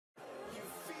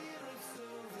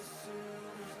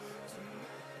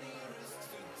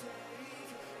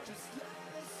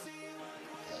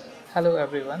Hello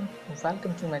everyone,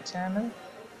 welcome to my channel.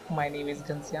 My name is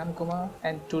Ghanshyam Kumar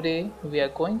and today we are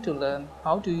going to learn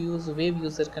how to use Web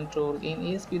User Control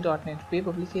in ASP.NET Web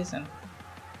application.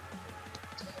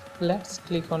 Let's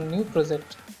click on New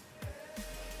Project.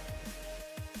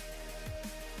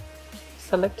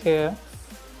 Select here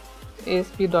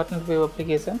ASP.NET Web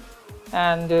application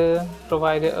and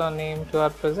provide a name to our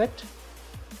project.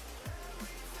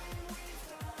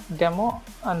 Demo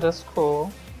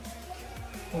underscore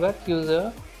web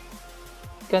user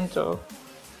control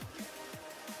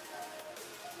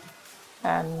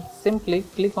and simply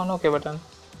click on OK button.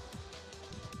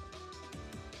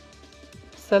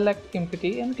 Select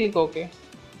empty and click OK.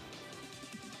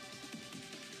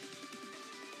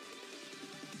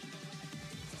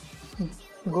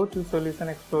 Go to Solution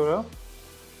Explorer,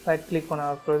 right click on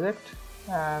our project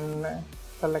and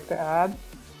select Add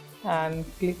and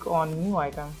click on New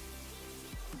Item.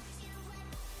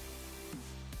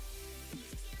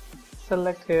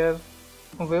 Select here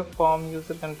Web Form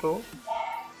User Control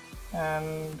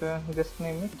and just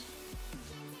name it.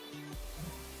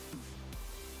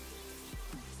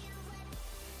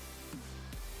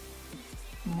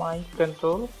 My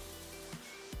Control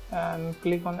and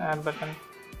click on Add button.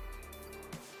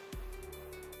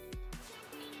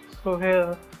 So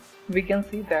here we can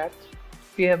see that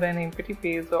we have an empty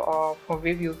page of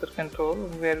Web User Control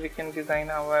where we can design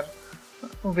our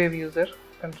Web User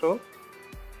Control.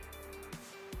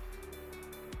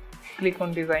 Click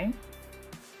on Design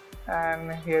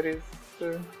and here is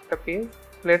the page.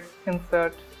 Let's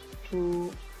insert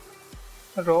two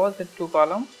rows and two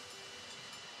columns,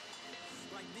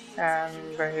 and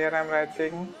here I'm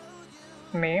writing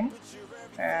name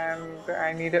and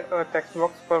I need a text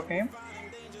box for name.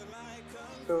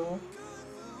 So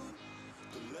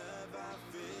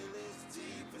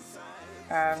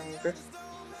and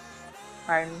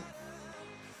I'm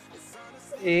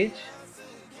age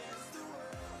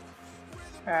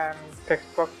and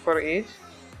text box for age.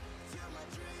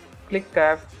 Click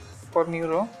tab for new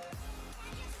row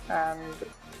and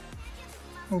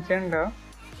gender,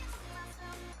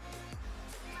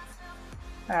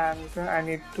 and I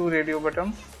need two radio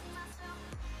buttons.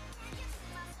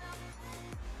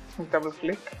 Double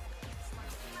click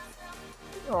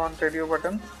on radio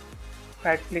button,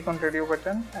 right click on radio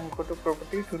button and go to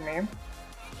property to name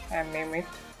and name it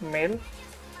male,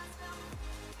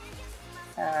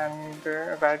 and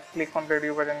right click on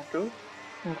radio button too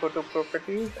and go to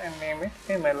properties and name it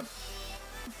female.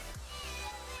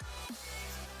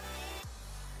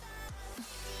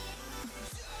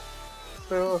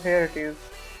 So here it is,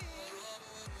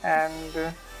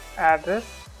 and address,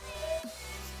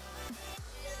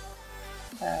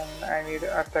 and I need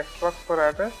a text box for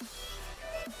address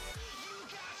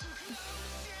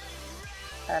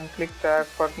and click tab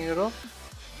for new row,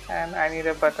 and I need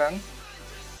a button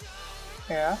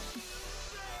here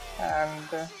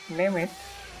and name it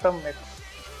submit.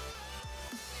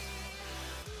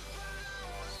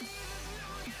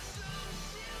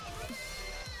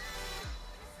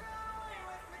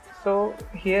 So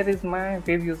here is my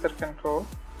Web User Control.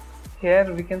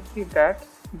 Here we can see that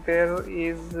there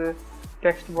is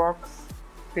text box,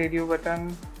 radio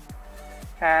button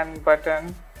and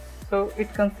button. So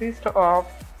it consists of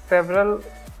several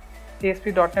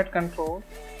ASP.NET controls.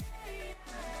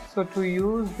 So to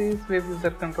use this Web User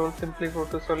Control, simply go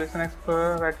to Solution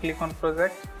Explorer, right click on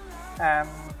project and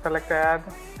select add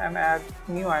and add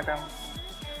new item.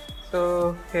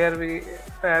 So here we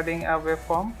are adding a web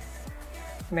form,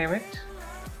 name it,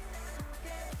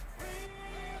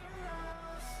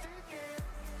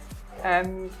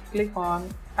 and click on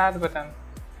add button.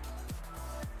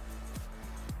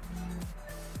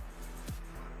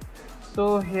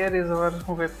 So here is our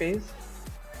web page.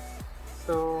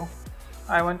 So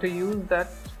I want to use that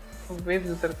Web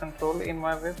User Control in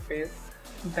my web page,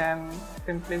 then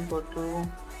simply go to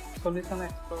Solution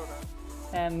Explorer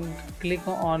and click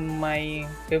on my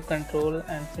web control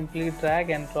and simply drag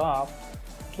and drop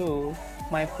to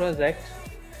my project,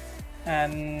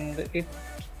 and it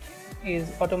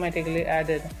is automatically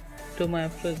added to my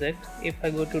project. If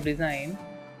I go to design,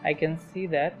 I can see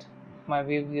that my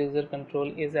Web User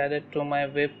Control is added to my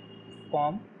web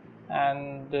form,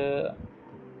 and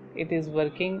it is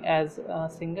working as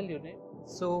a single unit.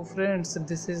 So friends,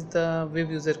 this is the Web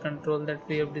User Control that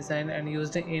we have designed and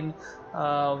used in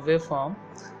web form,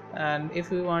 and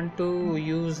if we want to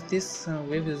use this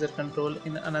Web User Control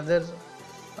in another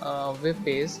web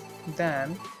page,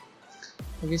 then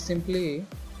we simply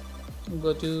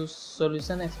go to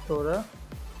Solution Explorer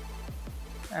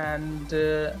and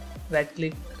right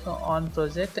click on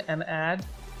project and add,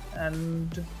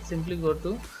 and simply go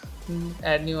to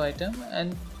add new item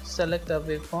and select a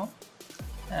waveform,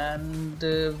 and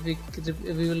we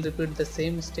will repeat the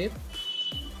same step.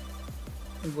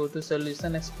 Go to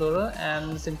Solution Explorer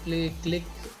and simply click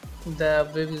the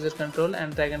wave user control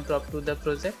and drag and drop to the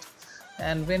project.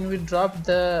 And when we drop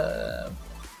the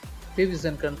wave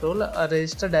user control, a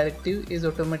register directive is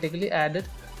automatically added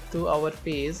to our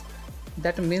page.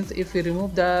 That means if we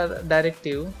remove the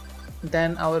directive,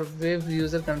 then our wave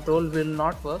user control will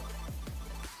not work.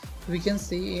 We can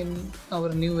see in our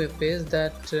new web page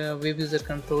that wave user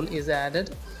control is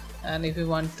added, and if you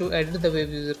want to edit the wave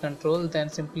user control, then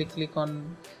simply click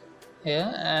on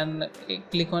here and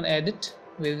click on edit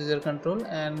wave user control,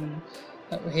 and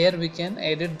here we can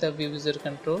edit the wave user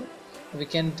control. We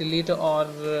can delete or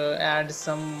add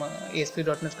some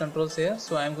ASP.NET controls here.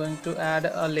 So I'm going to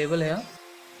add a label here.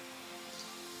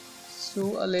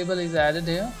 So a label is added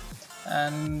here,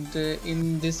 and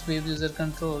in this wave user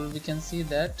control we can see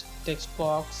that text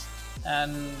box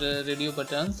and radio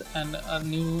buttons and a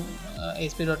new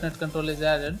ASP.NET control is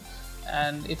added.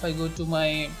 And if I go to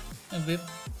my web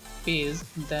page,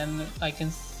 then I can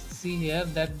see here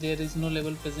that there is no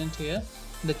label present here.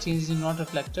 The change is not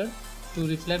reflected. To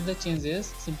reflect the changes,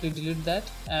 simply delete that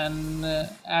and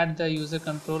add the user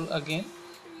control again,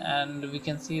 and we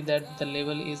can see that the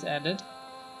label is added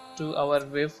to our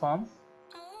waveform.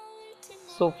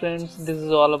 So friends, this is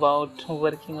all about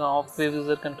working of wave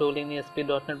user control in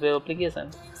ASP.NET Web application.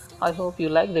 I hope you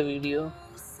like the video.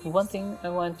 One thing I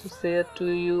want to say to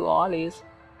you all is,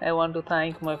 I want to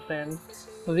thank my friend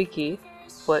Vicky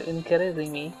for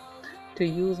encouraging me to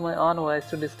use my own voice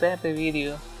to describe the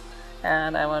video,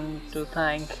 and I want to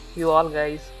thank you all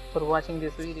guys for watching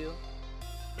this video.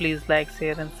 Please like,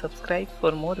 share and subscribe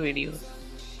for more videos.